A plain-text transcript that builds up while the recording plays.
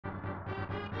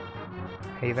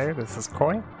Hey there, this is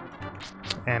Koi,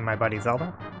 and my buddy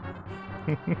Zelda.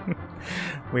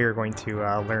 We are going to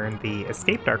learn the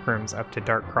escape dark rooms up to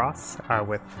Dark Cross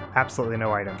with absolutely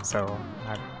no items, so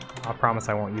I'll promise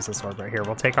I won't use the sword right here.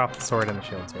 We'll take off the sword and the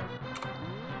shield too.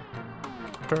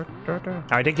 Now,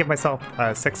 I did give myself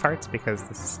 6 hearts because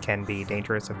this can be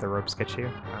dangerous if the ropes get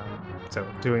you. So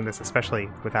doing this, especially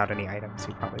without any items,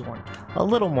 you probably want a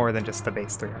little more than just the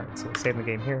base 3 hearts. So we'll save the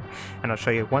game here, and I'll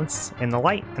show you once in the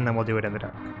light, and then we'll do it in the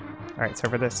dark. Alright, so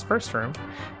for this first room,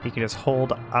 you can just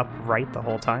hold up right the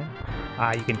whole time.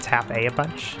 You can tap A a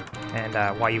bunch,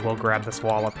 and while you will grab this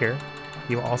wall up here,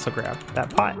 you will also grab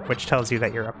that pot, which tells you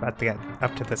that you're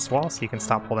up to this wall, so you can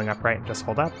stop holding up right and just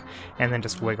hold up, and then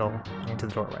just wiggle into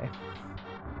the doorway.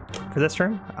 For this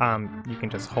room, you can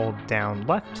just hold down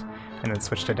left, and then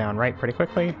switch to down right pretty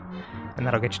quickly, and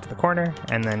that'll get you to the corner,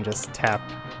 and then just tap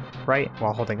right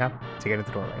while holding up to get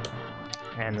into the doorway.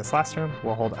 And this last room,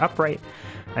 we'll hold up right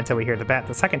until we hear the bat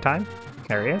the second time.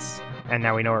 There he is. And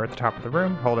now we know we're at the top of the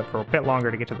room. Hold it for a bit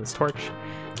longer to get to this torch.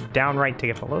 Down right to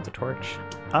get below the torch.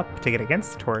 Up to get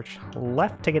against the torch.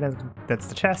 Left to get against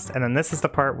the chest. And then this is the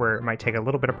part where it might take a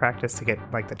little bit of practice to get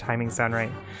like the timings down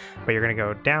right. But you're going to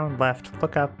go down, left,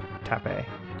 look up, tap A.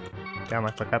 Down,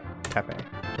 left, look up, tap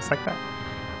A. Just like that.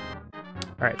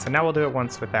 Alright, so now we'll do it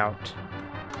once without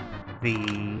the,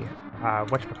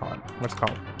 whatchamacallit? What's it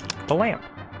called? The lamp.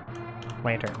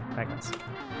 Lantern, I guess.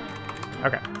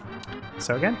 Okay,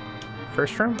 so again,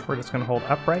 first room, we're just going to hold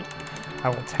upright. I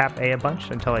will tap A a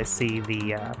bunch until I see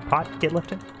the pot get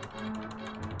lifted.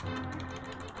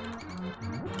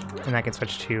 And I can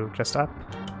switch to just up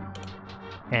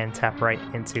and tap right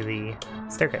into the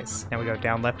staircase. Now we go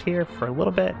down left here for a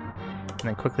little bit, and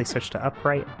then quickly switch to up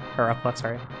right, or up left,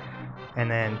 sorry,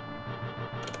 and then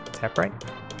tap right.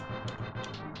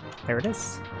 There it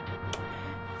is.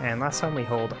 And last time we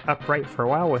hold upright for a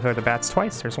while. We'll hear the bats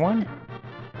twice. There's 1.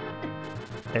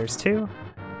 There's 2.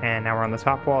 And now we're on the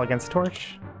top wall against the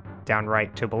torch. Down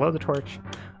right to below the torch.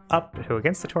 Up to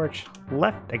against the torch.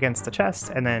 Left against the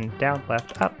chest. And then down,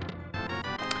 left, up.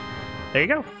 There you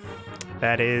go.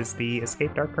 That is the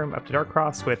Escape Dark Room up to Dark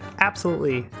Cross with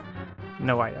absolutely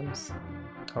no items.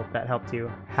 Hope that helped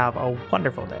you. Have a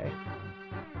wonderful day.